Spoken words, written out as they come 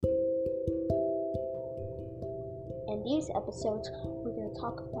In these episodes, we're going to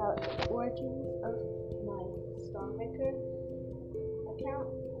talk about the origins of my Star Maker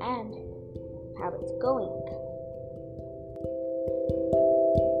account and how it's going.